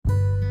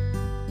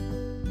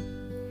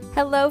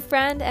Hello,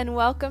 friend, and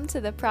welcome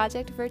to the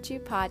Project Virtue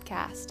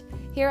podcast.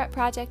 Here at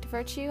Project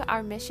Virtue,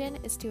 our mission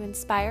is to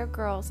inspire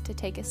girls to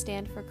take a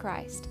stand for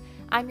Christ.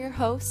 I'm your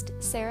host,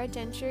 Sarah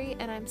Gentry,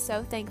 and I'm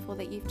so thankful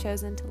that you've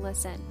chosen to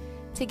listen.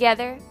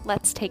 Together,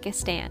 let's take a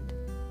stand.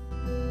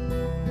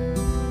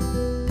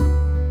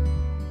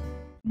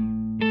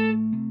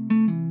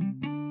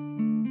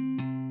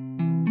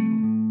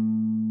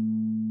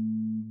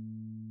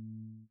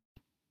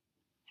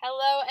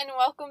 Hello and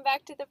welcome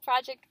back to the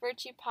Project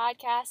Virtue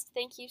podcast.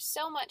 Thank you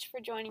so much for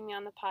joining me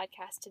on the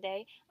podcast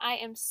today. I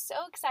am so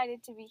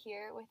excited to be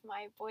here with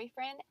my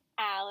boyfriend,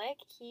 Alec.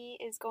 He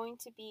is going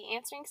to be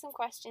answering some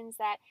questions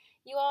that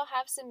you all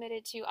have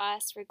submitted to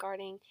us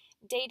regarding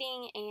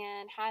dating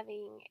and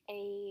having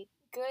a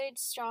good,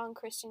 strong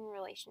Christian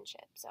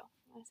relationship. So,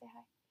 you want to say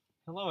hi?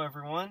 Hello,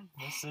 everyone.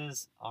 This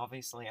is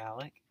obviously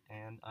Alec,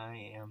 and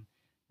I am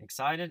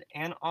excited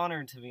and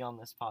honored to be on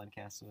this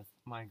podcast with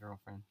my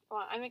girlfriend.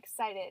 Well, I'm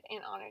excited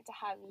and honored to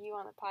have you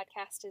on the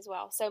podcast as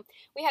well. So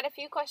we had a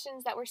few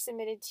questions that were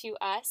submitted to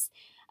us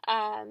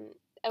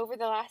over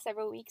the last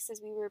several weeks as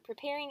we were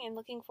preparing and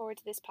looking forward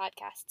to this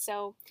podcast.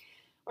 So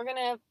we're going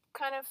to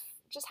kind of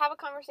just have a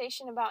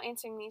conversation about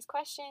answering these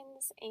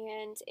questions.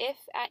 And if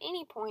at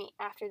any point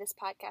after this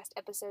podcast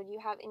episode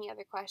you have any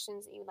other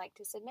questions that you'd like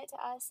to submit to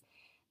us,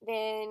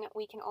 then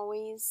we can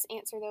always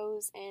answer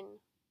those in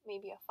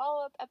maybe a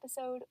follow-up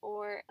episode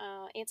or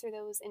answer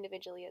those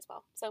individually as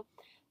well. So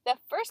the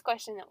first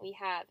question that we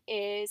have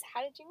is,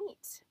 how did you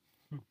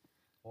meet?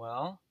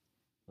 Well,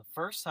 the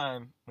first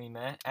time we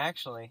met,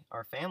 actually,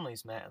 our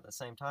families met at the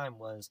same time,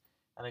 was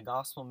at a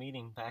gospel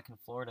meeting back in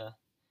Florida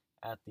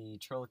at the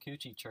Church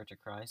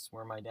of Christ,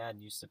 where my dad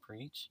used to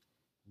preach.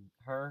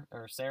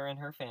 Sarah and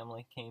her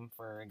family came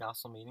for a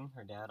gospel meeting,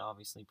 her dad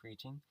obviously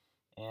preaching,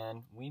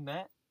 and we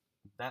met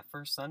that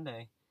first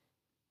Sunday.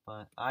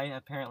 But I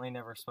apparently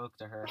never spoke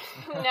to her.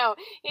 No,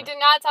 he did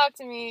not talk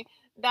to me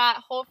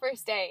that whole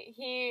first day.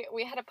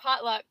 We had a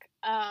potluck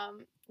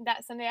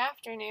that Sunday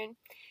afternoon,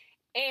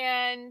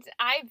 and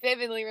I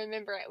vividly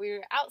remember it. We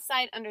were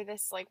outside under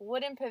this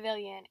wooden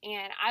pavilion,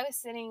 and I was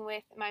sitting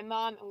with my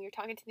mom, and we were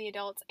talking to the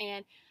adults,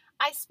 and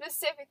I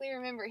specifically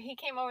remember he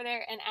came over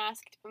there and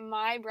asked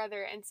my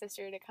brother and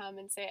sister to come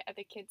and sit at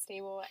the kids'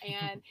 table,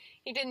 and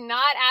he did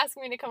not ask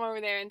me to come over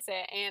there and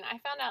sit, and I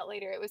found out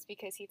later it was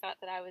because he thought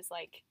that I was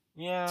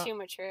too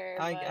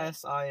mature. I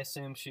guess I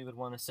assumed she would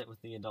want to sit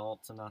with the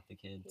adults and not the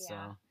kids.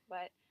 Yeah, so.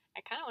 But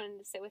I kind of wanted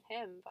to sit with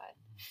him, but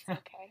it's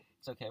okay.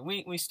 It's okay.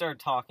 We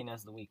started talking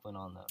as the week went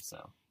on, though,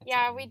 so.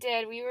 Yeah, we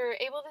did. We were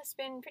able to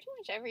spend pretty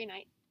much every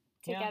night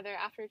together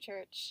after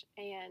church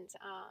and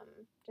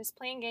just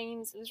playing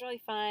games. It was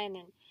really fun,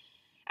 and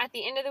at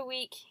the end of the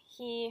week,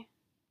 he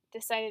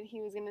decided he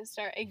was going to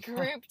start a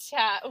group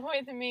chat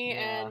with me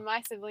and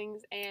my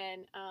siblings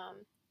and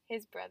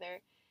his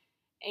brother.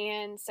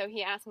 And so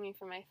he asked me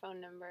for my phone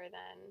number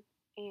then,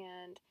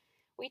 and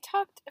we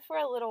talked for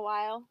a little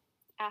while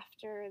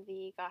after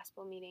the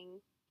gospel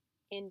meeting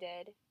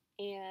ended,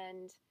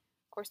 and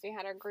of course we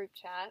had our group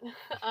chat,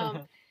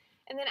 and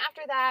then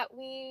after that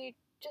we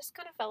just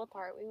kind of fell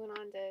apart. We went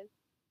on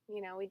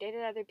to, we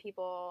dated other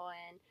people,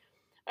 and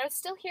I would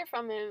still hear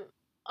from him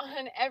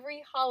on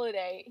every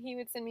holiday. He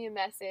would send me a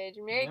message,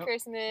 Merry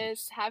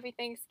Christmas, Happy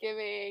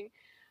Thanksgiving,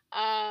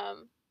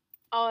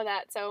 all of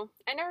that. So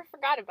I never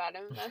forgot about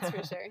him, that's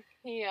for sure.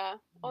 He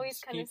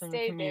always kind of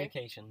stayed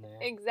communication there.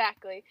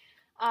 Exactly.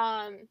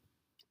 And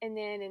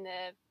then in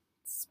the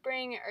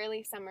spring,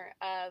 early summer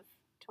of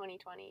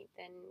 2020,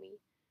 then we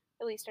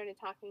really started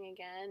talking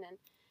again, and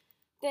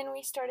then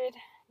we started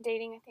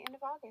dating at the end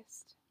of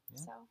August.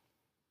 Yeah. So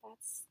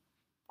that's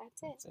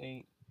it. That's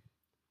a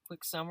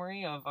quick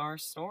summary of our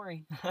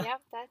story.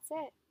 Yep, that's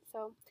it.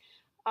 So,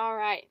 all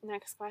right,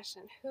 next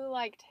question. Who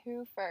liked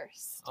who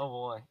first? Oh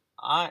boy.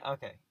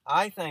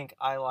 I think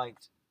I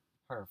liked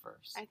her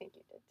first. I think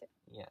you did too.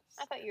 Yes.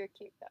 I thought you were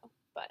cute though,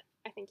 but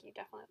I think you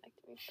definitely liked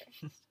me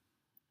first.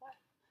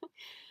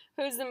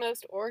 Who's the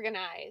most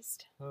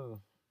organized?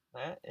 Ooh,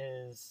 that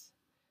is,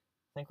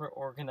 I think we're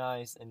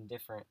organized in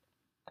different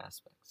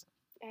aspects.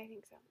 I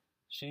think so.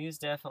 She's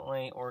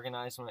definitely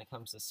organized when it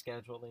comes to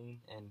scheduling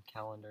and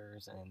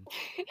calendars and...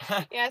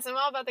 Yes, I'm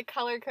all about the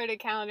color-coded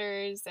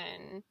calendars,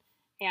 and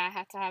yeah, I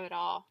have to have it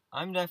all.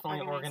 I'm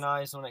definitely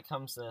organized when it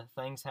comes to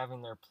things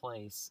having their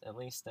place, at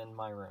least in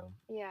my room.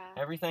 Yeah.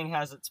 Everything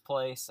has its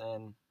place,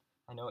 and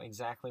I know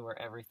exactly where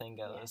everything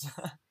goes.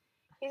 Yes.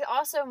 He's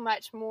also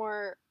much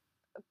more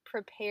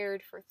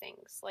prepared for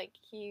things.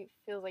 He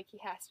feels like he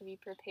has to be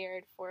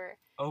prepared for...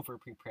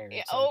 Over-prepared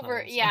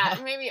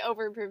sometimes. Maybe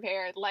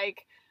over-prepared.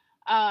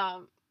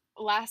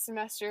 Last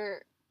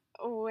semester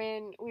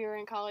when we were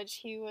in college,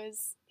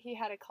 he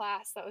had a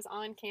class that was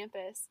on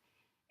campus,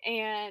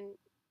 and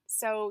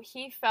so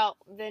he felt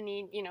the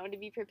need, to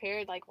be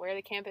prepared, where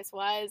the campus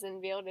was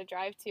and be able to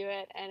drive to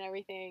it and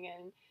everything.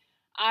 And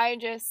I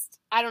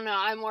don't know,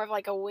 I'm more of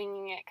a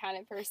winging it kind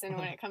of person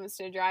when it comes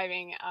to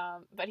driving,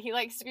 but he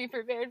likes to be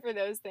prepared for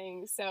those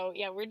things. So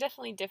yeah, we're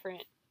definitely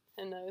different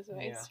in those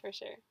ways, for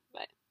sure.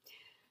 But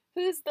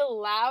who's the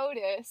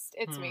loudest?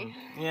 It's me.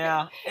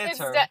 Yeah, it's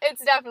her.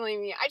 It's definitely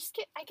me.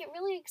 I get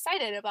really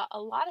excited about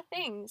a lot of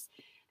things,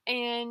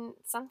 and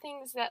some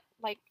things that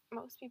like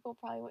most people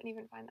probably wouldn't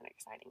even find that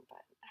exciting,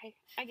 but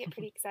I get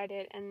pretty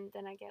excited, and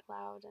then I get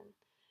loud, and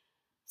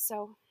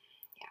so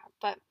yeah.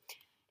 But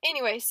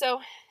anyway,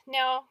 so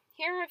now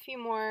here are a few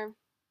more,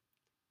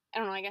 I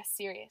don't know, I guess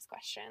serious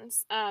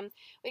questions.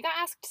 We got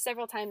asked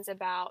several times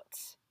about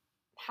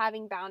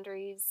having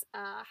boundaries,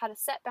 how to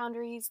set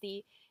boundaries,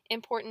 the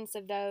importance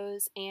of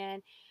those,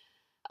 and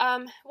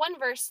one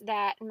verse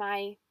that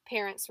my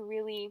parents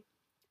really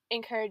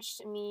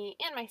encouraged me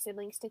and my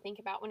siblings to think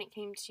about when it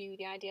came to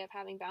the idea of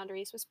having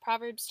boundaries was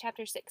Proverbs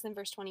chapter 6 and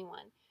verse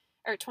 21,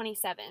 or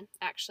 27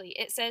 actually.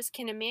 It says,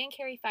 "Can a man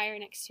carry fire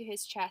next to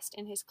his chest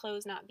and his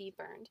clothes not be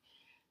burned?"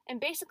 And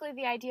basically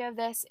the idea of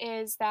this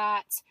is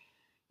that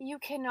you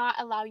cannot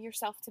allow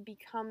yourself to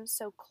become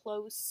so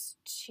close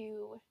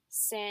to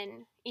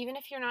sin, even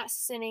if you're not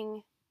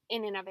sinning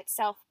in and of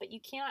itself, but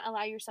you cannot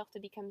allow yourself to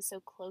become so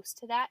close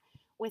to that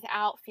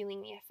without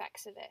feeling the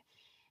effects of it.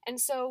 And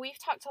so we've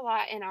talked a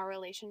lot in our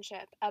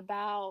relationship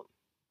about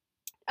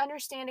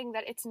understanding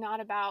that it's not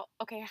about,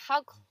 okay,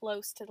 how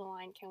close to the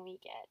line can we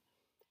get?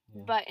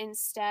 Yeah. But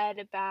instead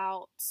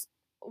about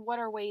what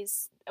are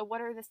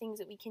the things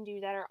that we can do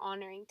that are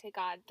honoring to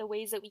God, the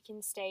ways that we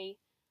can stay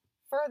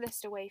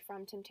furthest away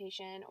from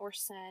temptation or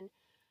sin,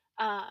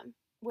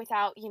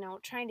 without,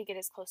 trying to get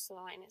as close to the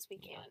line as we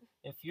can.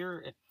 If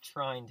you're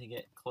trying to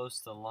get close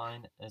to the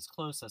line, as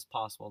close as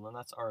possible, then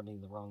that's already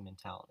the wrong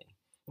mentality.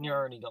 And you're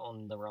already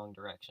going the wrong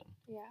direction.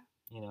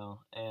 Yeah.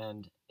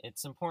 And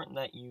it's important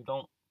that you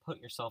don't put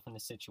yourself in a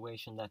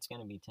situation that's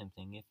going to be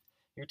tempting. If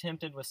you're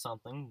tempted with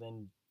something,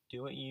 then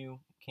do what you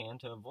can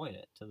to avoid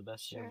it to the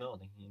best of your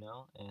ability,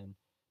 and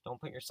don't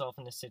put yourself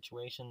in a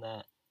situation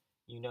that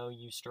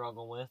you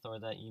struggle with or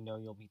that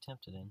you'll be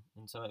tempted in.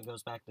 And so it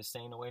goes back to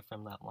staying away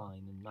from that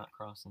line and not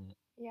crossing it.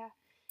 Yeah.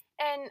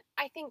 And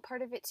I think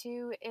part of it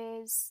too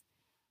is,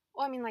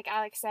 well, I mean, like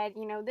Alex said,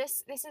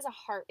 this is a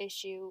heart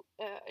issue,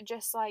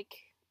 just like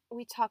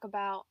I've talked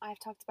about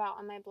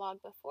on my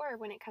blog before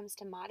when it comes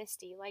to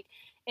modesty. Like,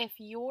 if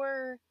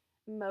your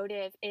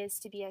motive is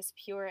to be as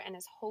pure and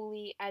as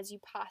holy as you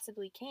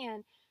possibly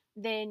can,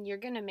 then you're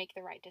going to make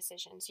the right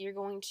decisions. You're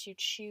going to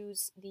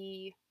choose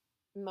the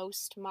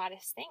most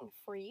modest thing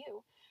for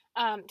you.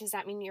 Does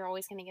that mean you're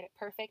always going to get it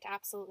perfect?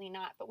 Absolutely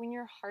not. But when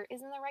your heart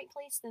is in the right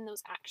place, then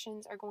those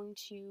actions are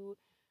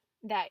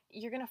that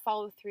you're going to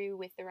follow through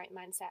with the right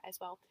mindset as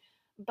well.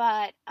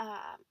 But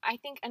I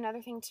think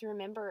another thing to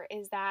remember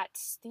is that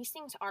these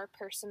things are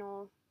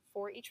personal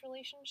for each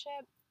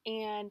relationship,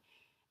 and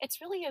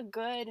it's really a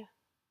good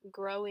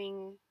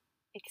growing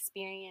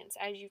experience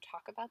as you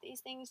talk about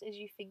these things, as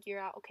you figure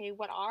out, okay,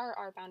 what are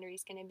our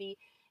boundaries going to be?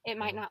 It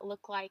might not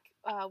look like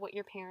what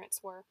your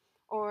parents were,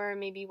 or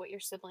maybe what your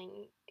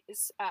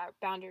siblings'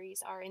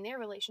 boundaries are in their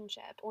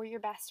relationship, or your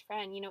best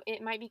friend.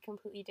 It might be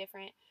completely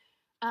different.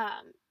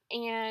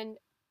 And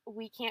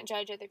we can't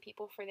judge other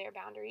people for their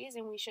boundaries,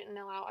 and we shouldn't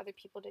allow other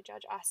people to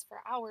judge us for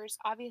ours.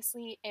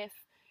 Obviously, if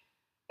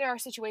there are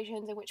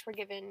situations in which we're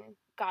given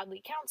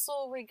godly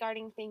counsel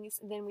regarding things,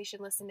 then we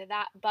should listen to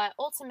that. But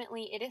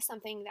ultimately, it is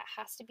something that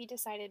has to be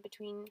decided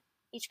between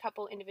each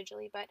couple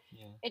individually. But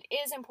it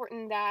is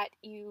important that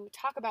you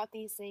talk about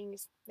these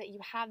things, that you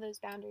have those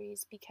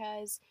boundaries,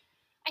 because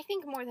I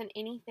think more than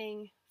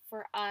anything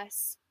for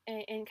us,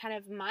 in kind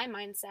of my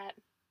mindset,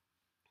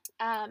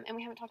 and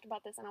we haven't talked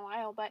about this in a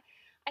while, but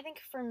I think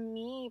for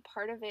me,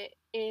 part of it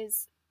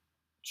is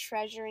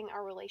treasuring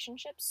our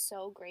relationships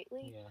so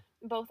greatly,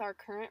 both our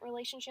current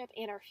relationship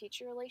and our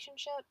future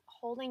relationship,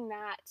 holding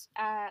that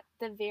at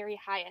the very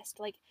highest.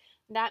 Like,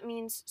 that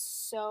means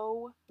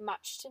so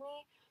much to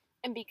me.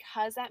 And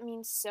because that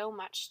means so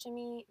much to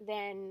me,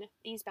 then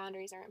these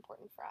boundaries are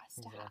important for us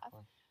to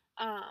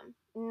have.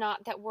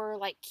 Not that we're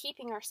like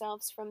keeping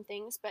ourselves from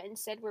things, but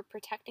instead we're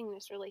protecting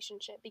this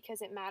relationship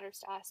because it matters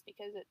to us,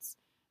 because it's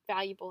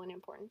valuable and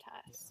important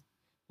to us.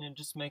 And it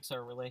just makes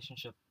our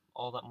relationship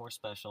all that more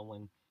special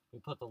when we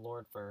put the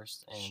Lord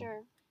first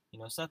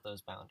and set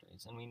those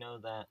boundaries. And we know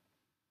that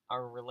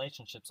our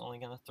relationship's only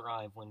going to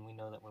thrive when we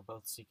know that we're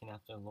both seeking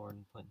after the Lord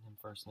and putting Him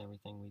first in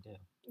everything we do.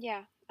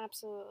 Yeah,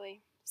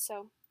 absolutely. So,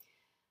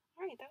 all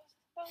right, that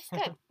was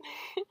good.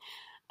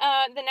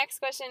 The next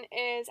question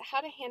is how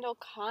to handle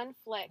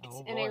conflict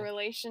in a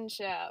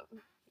relationship.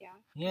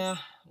 Yeah.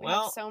 We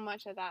have so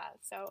much of that.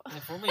 So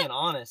if we're being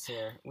honest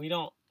here, we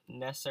don't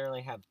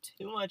necessarily have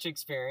too much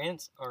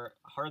experience or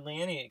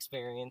hardly any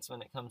experience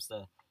when it comes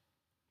to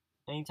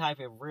any type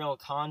of real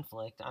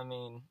conflict. I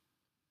mean,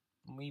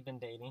 we've been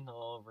dating a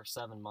little over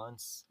 7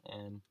 months,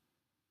 and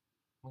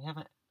we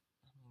haven't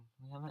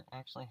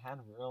actually had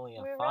really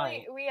a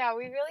fight. We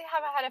really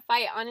haven't had a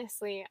fight,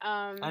 honestly.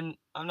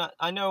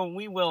 I know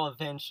we will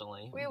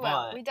eventually. We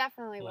will. We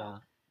definitely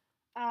will.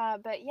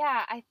 But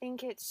yeah, I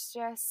think it's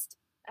just,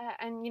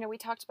 and we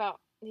talked about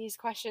these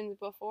questions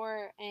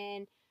before,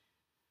 and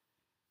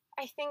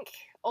I think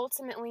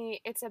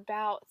ultimately it's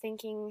about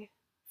thinking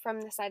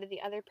from the side of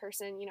the other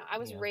person. I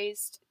was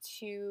raised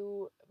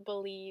to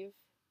believe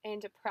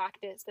and to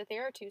practice that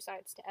there are two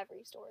sides to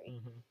every story.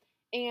 Mm-hmm.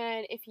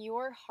 And if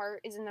your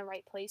heart is in the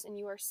right place and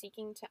you are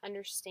seeking to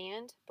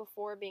understand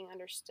before being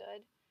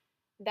understood,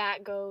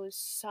 that goes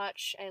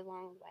such a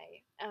long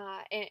way.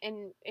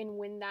 And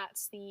when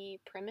that's the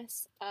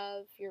premise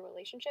of your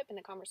relationship and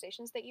the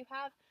conversations that you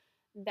have,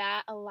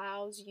 that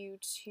allows you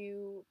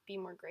to be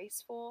more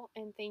graceful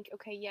and think,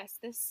 okay, yes,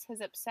 this has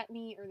upset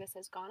me or this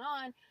has gone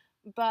on,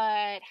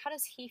 but how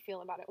does he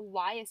feel about it?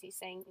 Why is he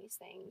saying these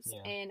things?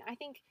 Yeah. And I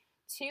think,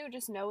 too,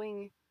 just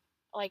knowing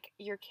like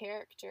your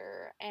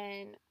character,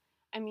 and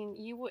I mean,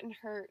 you wouldn't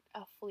hurt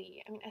a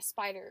flea. I mean, a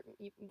spider,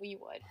 we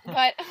would,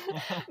 but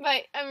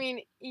but I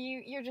mean,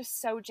 you're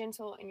just so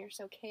gentle and you're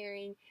so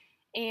caring,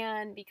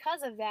 and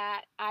because of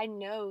that, I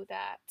know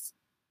that,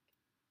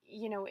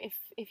 you know,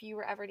 if you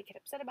were ever to get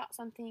upset about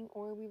something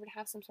or we would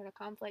have some sort of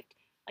conflict,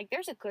 like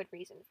there's a good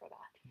reason for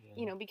that, Yeah.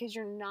 you know, because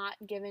you're not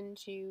given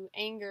to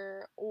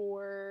anger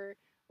or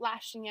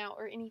lashing out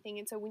or anything.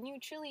 And so when you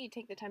truly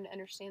take the time to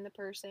understand the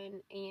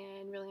person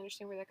and really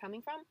understand where they're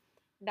coming from,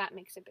 that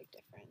makes a big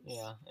difference.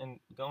 Yeah, and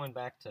going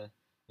back to,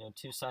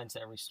 two sides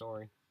to every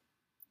story,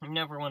 you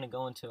never want to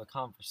go into a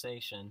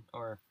conversation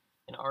or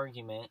an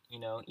argument,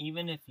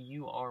 even if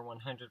you are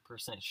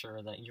 100%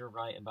 sure that you're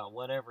right about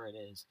whatever it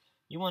is,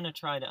 you want to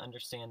try to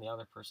understand the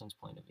other person's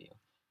point of view.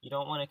 You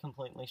don't want to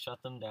completely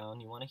shut them down.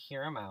 You want to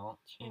hear them out,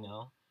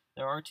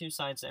 There are two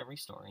sides to every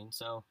story, and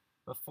so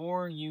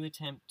before you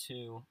attempt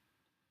to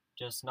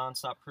just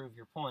nonstop prove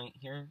your point,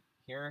 hear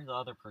the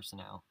other person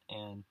out,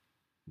 and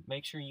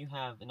make sure you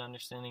have an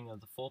understanding of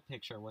the full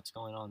picture of what's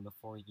going on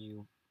before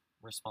you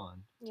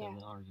respond to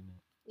the argument.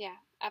 Yeah,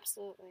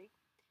 absolutely.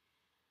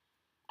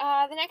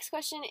 The next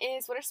question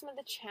is, what are some of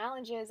the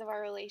challenges of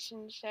our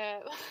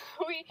relationship?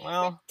 we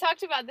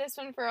talked about this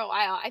one for a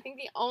while. I think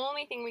the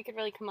only thing we could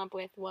really come up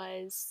with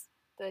was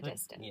the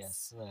distance.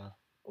 Yes, yeah.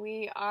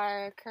 We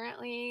are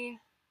currently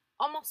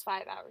almost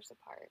 5 hours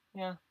apart.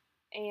 Yeah.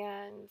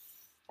 And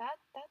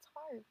that's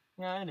hard.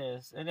 Yeah, it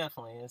is. It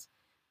definitely is.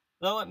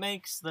 Though it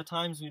makes the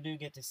times we do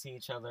get to see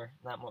each other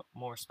that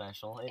more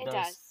special. It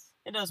does.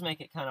 It does make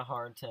it kind of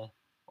hard to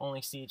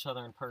only see each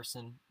other in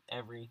person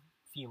every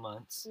few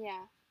months.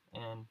 Yeah.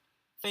 And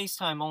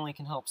FaceTime only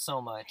can help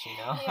so much,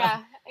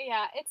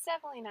 Yeah, it's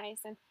definitely nice.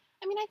 And,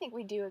 I mean, I think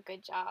we do a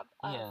good job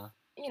of,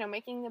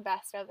 making the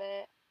best of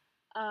it.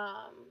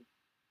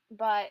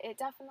 But it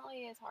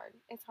definitely is hard.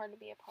 It's hard to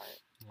be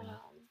apart. Yeah.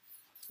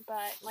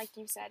 But, like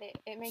you said,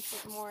 it makes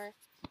it more...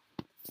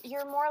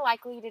 You're more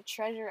likely to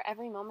treasure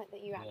every moment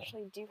that you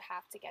actually do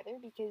have together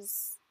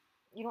because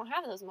you don't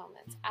have those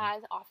moments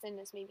as often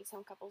as maybe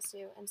some couples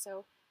do. And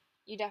so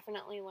you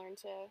definitely learn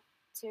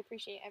to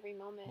appreciate every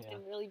moment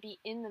and really be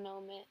in the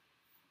moment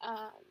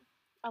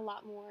a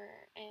lot more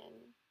and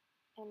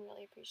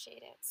really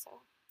appreciate it. So,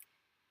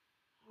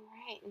 all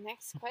right,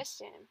 next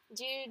question.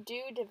 Do you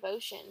do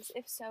devotions?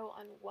 If so,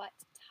 on what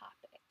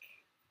topic?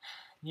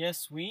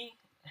 Yes, we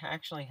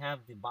actually have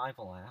the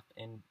Bible app,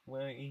 and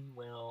we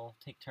will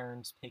take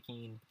turns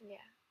picking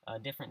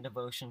different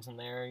devotions in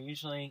there.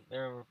 Usually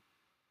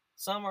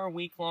some are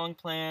week-long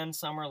plans,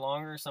 some are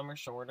longer, some are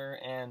shorter,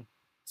 and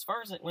as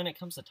far as when it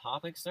comes to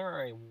topics, there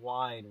are a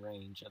wide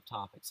range of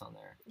topics on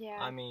there. Yeah.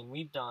 I mean,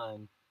 we've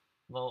done,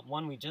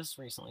 one we just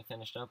recently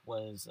finished up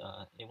was,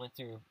 it went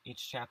through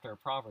each chapter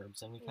of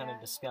Proverbs, and we kind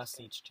of discussed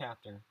each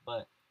chapter,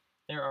 but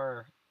there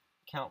are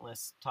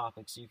countless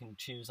topics you can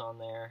choose on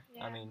there.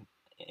 Yeah. I mean,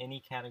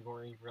 any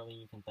category really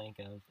you can think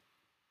of.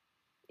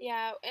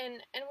 Yeah,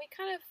 and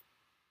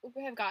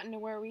we have gotten to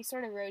where we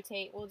sort of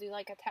rotate. We'll do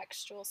like a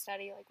textual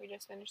study, like we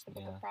just finished the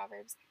book of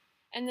Proverbs,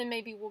 and then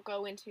maybe we'll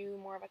go into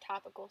more of a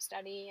topical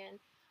study. And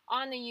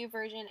on the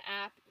YouVersion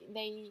app,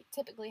 they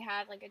typically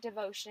have like a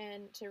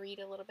devotion to read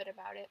a little bit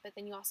about it, but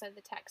then you also have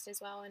the text as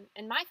well.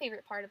 And my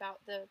favorite part about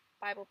the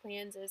Bible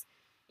plans is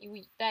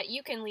that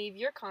you can leave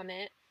your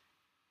comment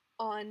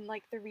on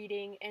like the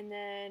reading, and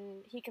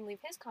then he can leave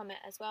his comment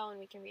as well, and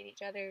we can read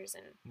each other's.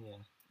 And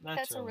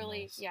that's a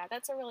really nice.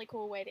 That's a really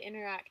cool way to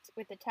interact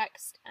with the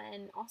text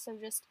and also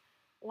just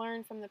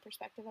learn from the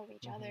perspective of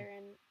each other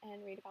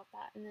and read about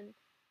that and then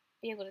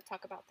be able to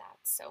talk about that.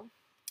 So,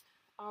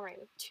 all right,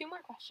 we have 2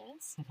 more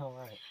questions. All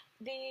right.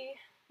 The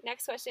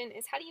next question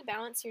is, how do you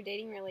balance your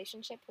dating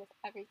relationship with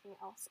everything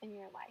else in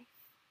your life?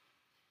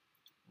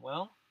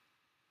 Well,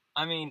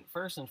 I mean,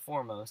 first and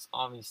foremost,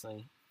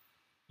 obviously,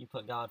 you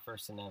put God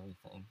first in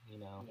everything,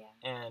 Yeah.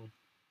 And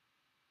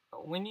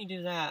when you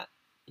do that,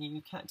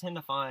 you tend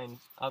to find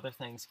other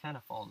things kind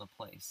of fall into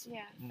place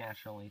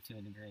naturally to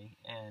a degree.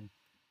 And,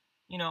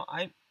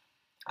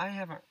 I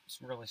haven't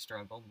really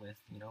struggled with,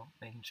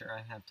 making sure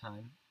I have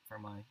time for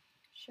my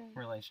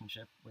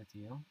relationship with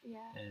you.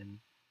 Yeah. And,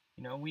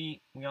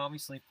 we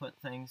obviously put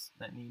things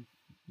that need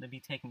to be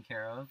taken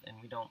care of, and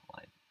we don't,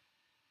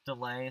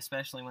 delay,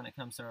 especially when it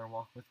comes to our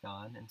walk with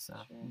God and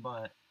stuff. Sure.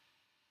 But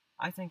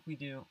I think we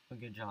do a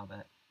good job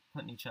at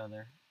putting each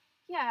other.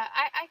 Yeah,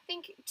 I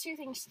think 2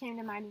 things came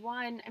to mind.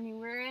 One, I mean,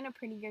 we're in a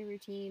pretty good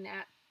routine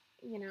at,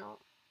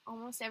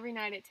 almost every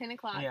night at 10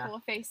 o'clock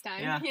we'll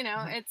FaceTime.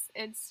 Yeah.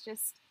 It's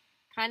just,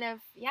 kind of,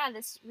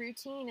 this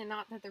routine, and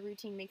not that the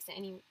routine makes it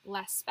any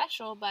less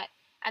special, but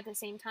at the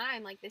same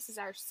time, like, this is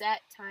our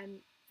set time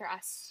for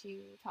us to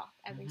talk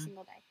every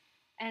single day.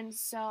 And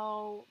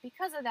so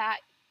because of that,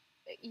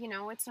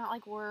 it's not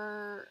like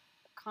we're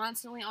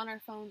constantly on our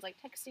phones, like,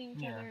 texting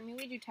each other. I mean,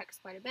 we do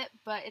text quite a bit,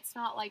 but it's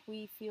not like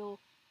we feel,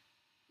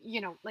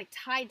 like,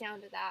 tied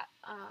down to that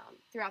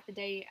throughout the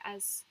day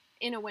as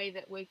in a way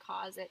that would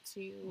cause it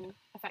to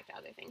affect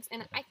other things.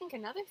 And I think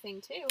another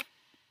thing, too,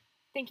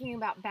 thinking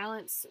about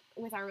balance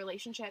with our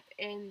relationship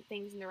and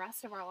things in the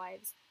rest of our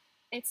lives,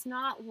 it's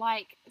not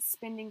like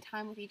spending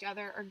time with each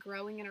other or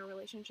growing in our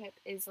relationship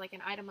is like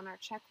an item on our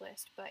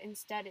checklist, but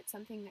instead it's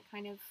something that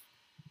kind of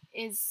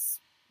is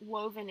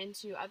woven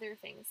into other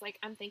things. Like,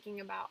 I'm thinking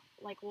about,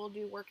 like, we'll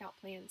do workout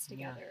plans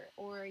together,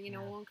 or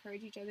we'll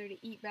encourage each other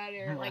to eat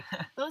better, like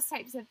those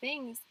types of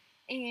things,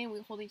 and we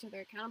hold each other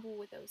accountable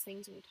with those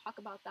things, and we talk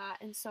about that.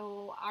 And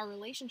so our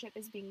relationship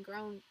is being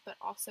grown, but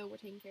also we're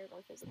taking care of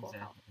our physical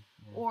health.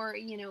 Or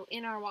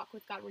in our walk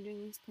with God, we're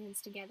doing these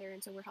plans together,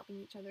 and so we're helping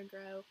each other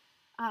grow.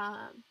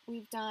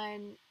 We've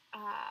done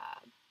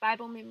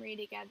Bible memory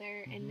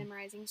together and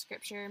memorizing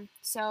scripture.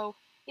 So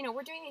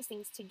we're doing these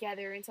things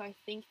together, and so I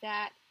think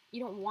that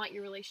you don't want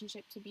your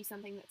relationship to be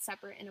something that's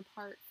separate and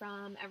apart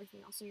from everything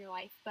else in your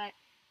life. But,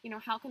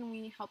 how can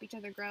we help each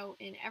other grow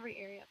in every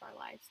area of our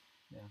lives?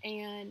 Yeah.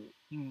 And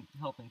you can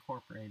help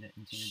incorporate it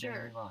into your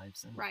daily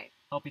lives and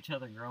help each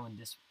other grow in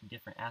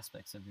different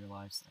aspects of your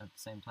lives at the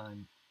same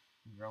time,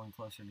 growing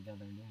closer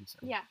together and doing so.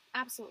 Yeah,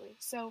 absolutely.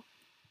 So,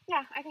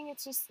 yeah, I think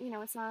it's just,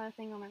 it's not a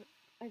thing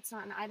it's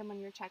not an item on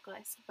your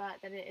checklist, but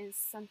that it is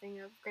something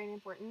of great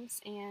importance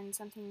and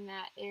something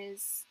that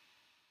is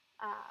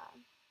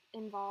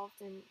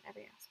involved in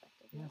every aspect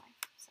of your life.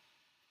 So.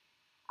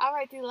 All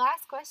right, the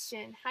last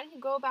question. How do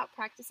you go about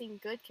practicing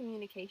good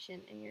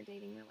communication in your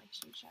dating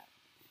relationship?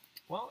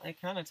 Well,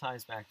 it kind of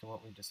ties back to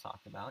what we just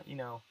talked about.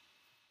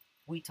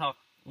 We talk,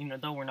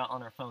 though we're not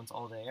on our phones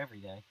all day, every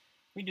day,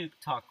 we do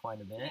talk quite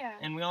a bit. Yeah.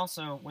 And we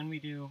also, when we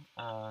do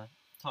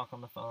talk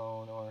on the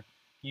phone, or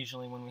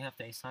usually when we have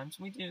FaceTimes,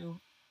 we do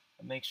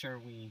make sure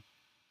we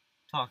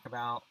talk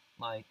about,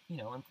 like,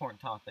 important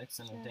topics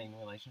in a dating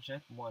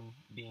relationship. One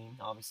being,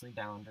 obviously,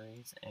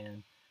 boundaries.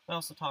 And we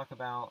also talk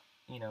about,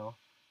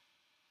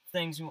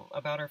 things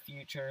about our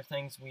future,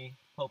 things we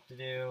hope to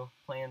do,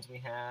 plans we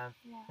have.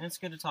 Yeah. And it's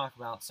good to talk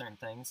about certain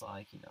things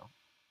like,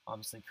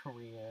 obviously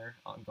career,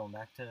 going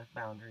back to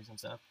boundaries and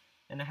stuff.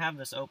 And to have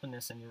this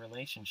openness in your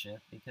relationship,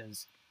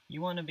 because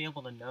you want to be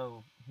able to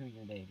know who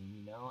you're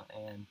dating,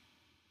 and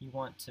you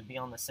want to be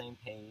on the same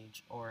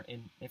page. Or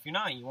if you're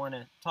not, you want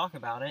to talk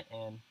about it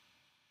and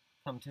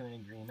come to an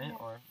agreement,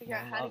 or figure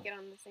out how to get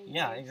on the same page.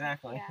 Yeah,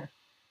 exactly.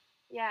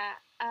 Yeah.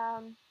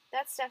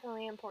 That's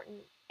definitely an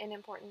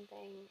important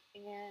thing.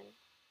 And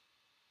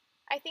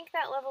I think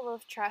that level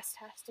of trust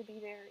has to be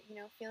there,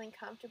 feeling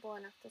comfortable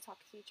enough to talk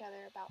to each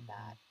other about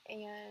that.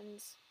 And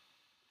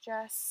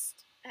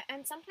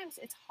sometimes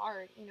it's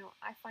hard,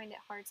 I find it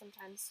hard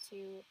sometimes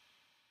to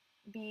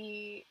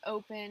be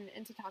open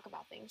and to talk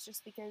about things,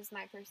 just because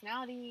my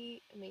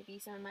personality, maybe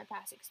some of my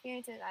past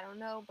experiences, I don't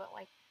know, but,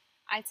 like,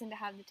 I tend to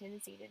have the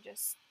tendency to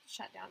just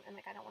shut down and,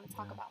 like, I don't want to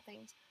talk about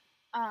things.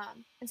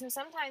 And so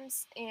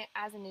sometimes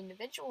as an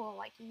individual,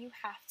 like, you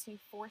have to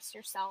force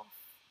yourself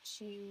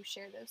to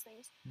share those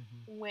things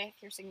with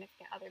your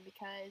significant other,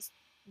 because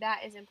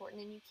that is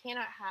important, and you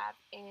cannot have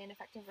an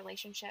effective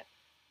relationship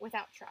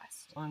without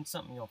trust. Well, and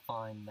something you'll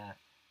find that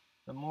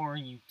the more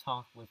you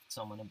talk with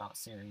someone about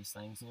serious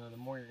things, the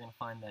more you're going to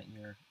find that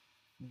you're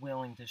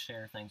willing to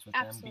share things with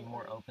them, be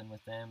more open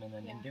with them, and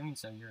then in doing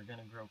so, you're going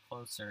to grow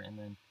closer, and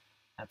then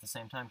at the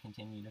same time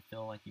continue to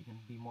feel like you can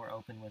be more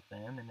open with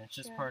them, and it's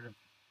just part of,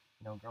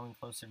 growing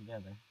closer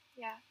together.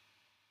 Yeah.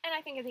 And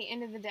I think at the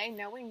end of the day,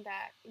 knowing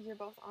that you're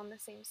both on the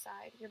same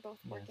side, you're both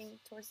working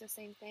towards the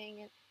same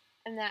thing,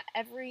 and that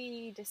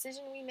every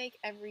decision we make,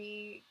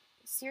 every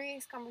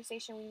serious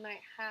conversation we might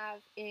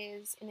have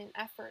is in an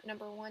effort,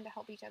 number one, to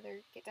help each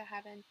other get to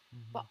heaven,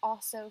 but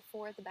also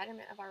for the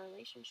betterment of our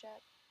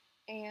relationship.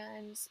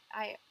 And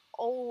I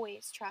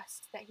always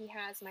trust that he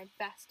has my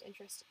best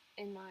interest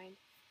in mind.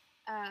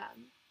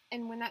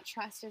 And when that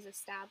trust is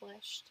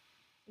established,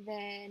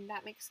 then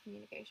that makes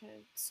communication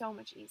so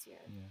much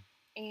easier.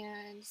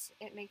 And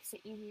it makes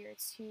it easier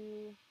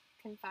to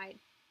confide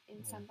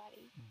in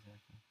somebody.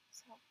 Exactly.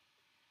 So,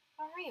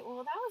 all right.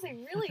 Well, that was a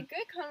really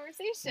good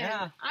conversation.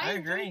 Yeah, I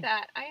agree. Enjoyed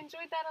that. I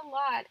enjoyed that a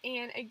lot.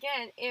 And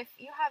again, if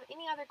you have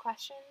any other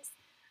questions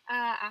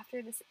after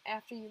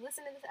you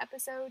listen to this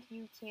episode,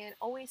 you can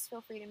always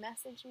feel free to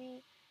message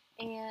me,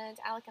 and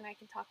Alec and I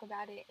can talk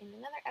about it in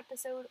another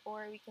episode,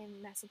 or we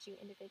can message you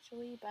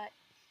individually. But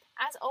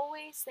as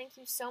always, thank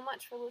you so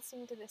much for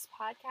listening to this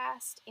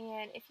podcast.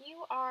 And if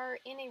you are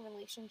in a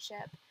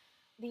relationship,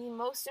 the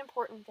most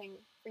important thing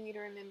for you to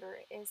remember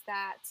is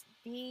that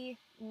the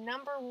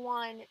number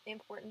one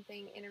important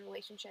thing in a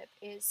relationship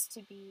is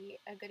to be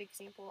a good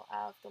example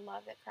of the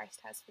love that Christ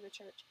has for the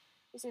church.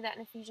 We see that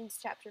in Ephesians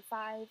chapter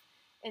 5,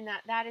 And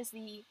that is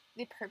the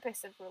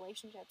purpose of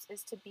relationships,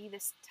 is to be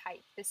this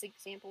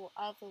example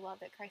of the love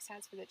that Christ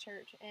has for the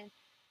church. And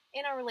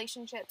in our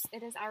relationships,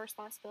 it is our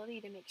responsibility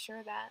to make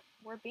sure that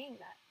we're being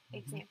that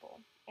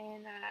example,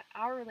 and that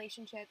our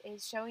relationship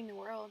is showing the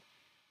world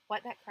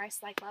what that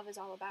Christ-like love is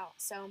all about.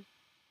 So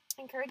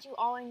I encourage you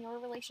all in your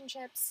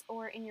relationships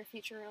or in your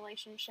future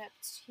relationship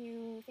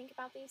to think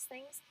about these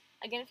things.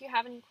 Again, if you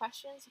have any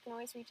questions, you can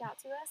always reach out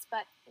to us.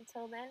 But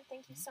until then,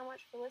 thank you so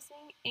much for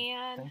listening.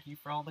 And thank you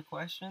for all the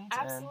questions.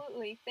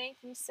 Absolutely. Thank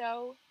you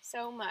so,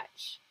 so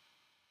much.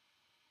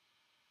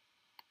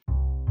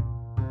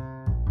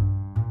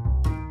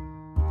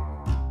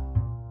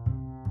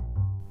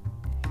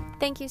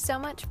 Thank you so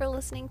much for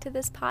listening to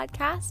this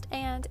podcast,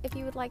 and if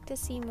you would like to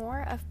see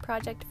more of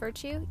Project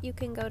Virtue, you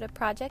can go to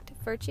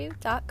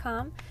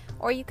projectvirtue.com,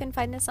 or you can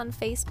find us on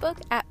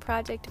Facebook at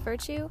Project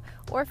Virtue,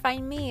 or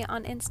find me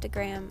on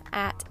Instagram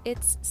at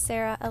It's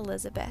Sarah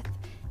Elizabeth.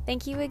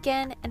 Thank you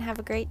again, and have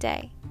a great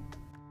day.